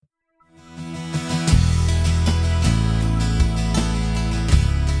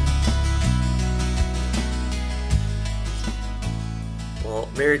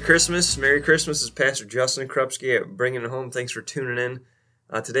Merry Christmas. Merry Christmas. This is Pastor Justin Krupski at Bringing It Home. Thanks for tuning in.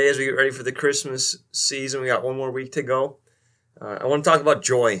 Today, as we get ready for the Christmas season, we got one more week to go. I want to talk about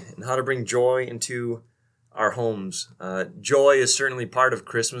joy and how to bring joy into our homes. Joy is certainly part of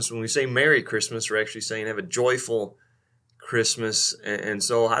Christmas. When we say Merry Christmas, we're actually saying have a joyful Christmas. And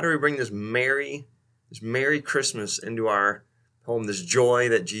so how do we bring this Merry Christmas into our home, this joy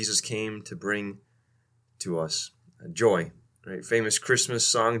that Jesus came to bring to us? Joy. Right, famous Christmas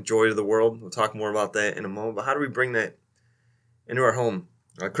song, Joy to the World. We'll talk more about that in a moment. But how do we bring that into our home?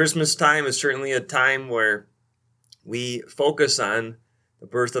 Christmas time is certainly a time where we focus on the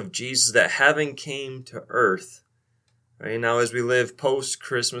birth of Jesus, that heaven came to earth. Right now, as we live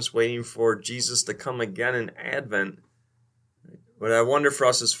post-Christmas, waiting for Jesus to come again in Advent, what I wonder for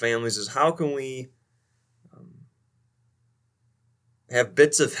us as families is how can we have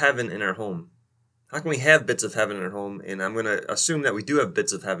bits of heaven in our home? How can we have bits of heaven in our home? And I'm going to assume that we do have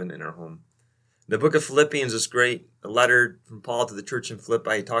bits of heaven in our home. The book of Philippians is great. A letter from Paul to the church in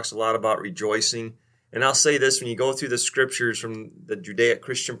Philippi. He talks a lot about rejoicing. And I'll say this, when you go through the scriptures from the Judaic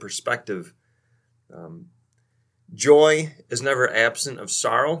Christian perspective, joy is never absent of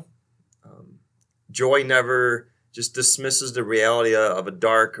sorrow. Joy never just dismisses the reality of a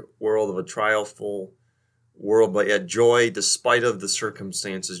dark world, of a trial-full world, but yet joy, despite of the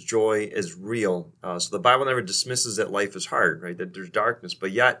circumstances, joy is real. So the Bible never dismisses that life is hard, right? That there's darkness,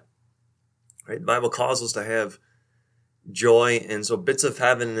 but yet, right? The Bible calls us to have joy, and so bits of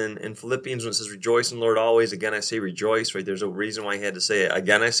heaven. And in Philippians, when it says rejoice in the Lord always, again I say rejoice, right? There's a reason why he had to say it.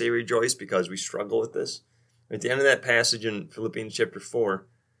 Again I say rejoice, because we struggle with this. At the end of that passage in Philippians chapter 4,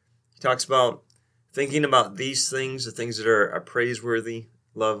 he talks about thinking about these things, the things that are praiseworthy,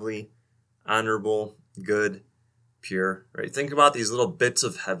 lovely, honorable, good, pure, right? Think about these little bits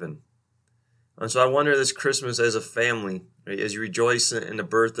of heaven. And so I wonder this Christmas as a family, right, as you rejoice in the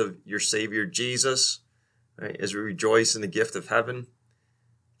birth of your Savior Jesus, right, as we rejoice in the gift of heaven,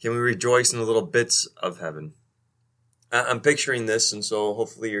 can we rejoice in the little bits of heaven? I'm picturing this, and so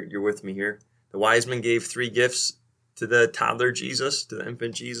hopefully you're with me here. The wise men gave 3 gifts to the toddler Jesus, to the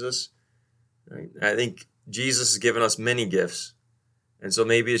infant Jesus. Right? I think Jesus has given us many gifts. And so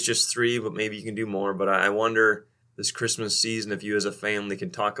maybe it's just 3, but maybe you can do more. But I wonder this Christmas season if you as a family can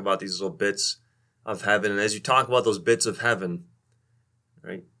talk about these little bits of heaven. And as you talk about those bits of heaven,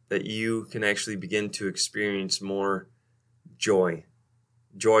 right, that you can actually begin to experience more joy.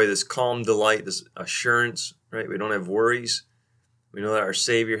 Joy, this calm delight, this assurance, right? We don't have worries. We know that our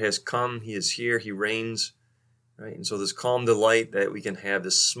Savior has come. He is here. He reigns, right? And so this calm delight that we can have,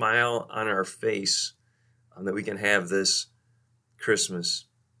 this smile on our face, that we can have this Christmas.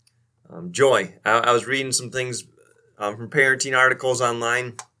 Joy. I was reading some things from parenting articles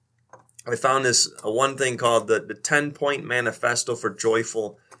online. I found this one thing called the 10-point manifesto for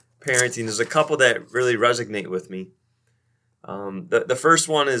joyful parenting. There's a couple that really resonate with me. The first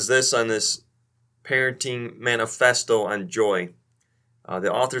one is this on this parenting manifesto on joy.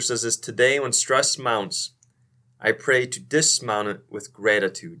 The author says this: today when stress mounts, I pray to dismount it with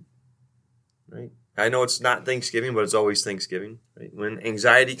gratitude. Right? I know it's not Thanksgiving, but it's always Thanksgiving. Right? When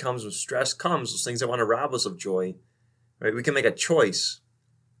anxiety comes, when stress comes, those things that want to rob us of joy, right? We can make a choice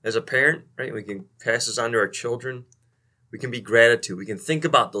as a parent, right? We can pass this on to our children. We can be gratitude. We can think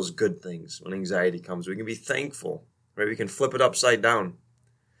about those good things when anxiety comes. We can be thankful, right? We can flip it upside down.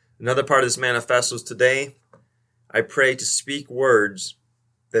 Another part of this manifesto is today, I pray to speak words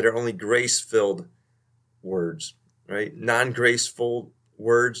that are only grace-filled words, right? Non-graceful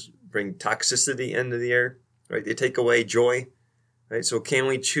words bring toxicity into the air, right? They take away joy, right? So can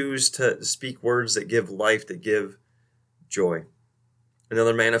we choose to speak words that give life, that give joy?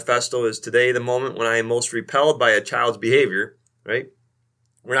 Another manifesto is today, the moment when I am most repelled by a child's behavior, right?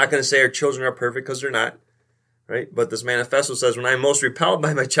 We're not going to say our children are perfect because they're not, right? But this manifesto says when I am most repelled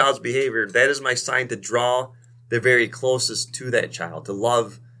by my child's behavior, that is my sign to draw the very closest to that child, to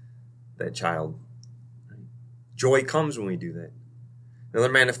love that child. Joy comes when we do that. Another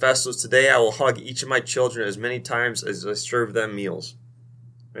manifesto is today I will hug each of my children as many times as I serve them meals.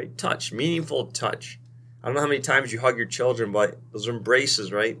 Right? Touch, meaningful touch. I don't know how many times you hug your children, but those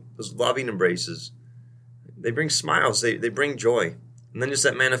embraces, right? Those loving embraces. They bring smiles. They bring joy. And then just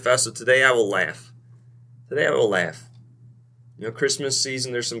that manifesto, today I will laugh. Today I will laugh. You know, Christmas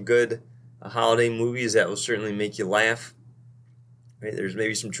season, there's some good holiday movies that will certainly make you laugh. Right? There's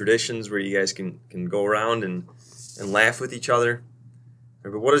maybe some traditions where you guys can go around and laugh with each other.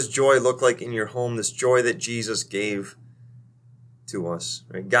 But what does joy look like in your home? This joy that Jesus gave to us.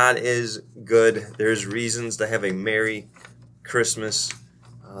 Right? God is good. There's reasons to have a Merry Christmas.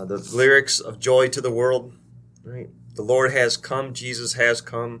 The lyrics of Joy to the World, right? The Lord has come. Jesus has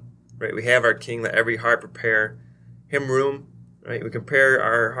come. Right? We have our King. Let every heart prepare him room. Right? We can prepare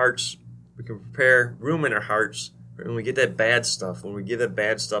our hearts. We can prepare room in our hearts. Right? When we get that bad stuff, when we give that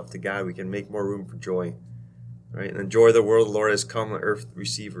bad stuff to God, we can make more room for joy. Right? And the joy of the world, the Lord has come. Let earth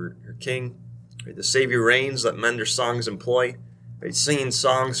receive her King. Right? The Savior reigns. Let men their songs employ. Right? Singing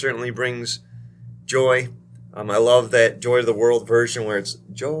songs certainly brings joy. I love that Joy of the World version where it's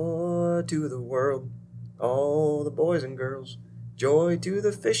joy to the world, all the boys and girls, joy to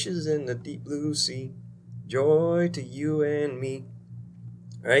the fishes in the deep blue sea, joy to you and me.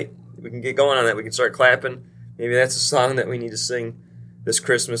 All right, we can get going on that. We can start clapping. Maybe that's a song that we need to sing this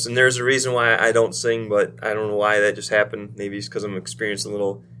Christmas. And there's a reason why I don't sing, but I don't know why that just happened. Maybe it's because I'm experiencing a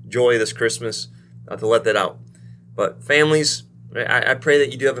little joy this Christmas to let that out. But families, I pray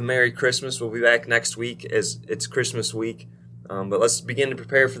that you do have a Merry Christmas. We'll be back next week as it's Christmas week. But let's begin to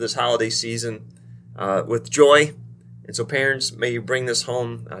prepare for this holiday season with joy. And so parents, may you bring this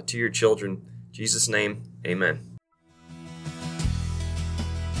home to your children. In Jesus' name, amen.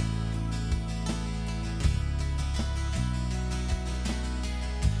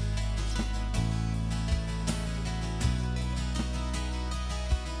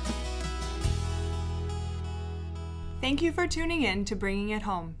 Thank you for tuning in to Bringing It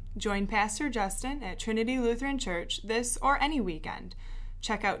Home. Join Pastor Justin at Trinity Lutheran Church this or any weekend.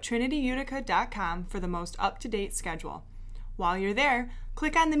 Check out trinityutica.com for the most up-to-date schedule. While you're there,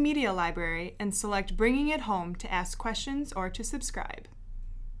 click on the media library and select Bringing It Home to ask questions or to subscribe.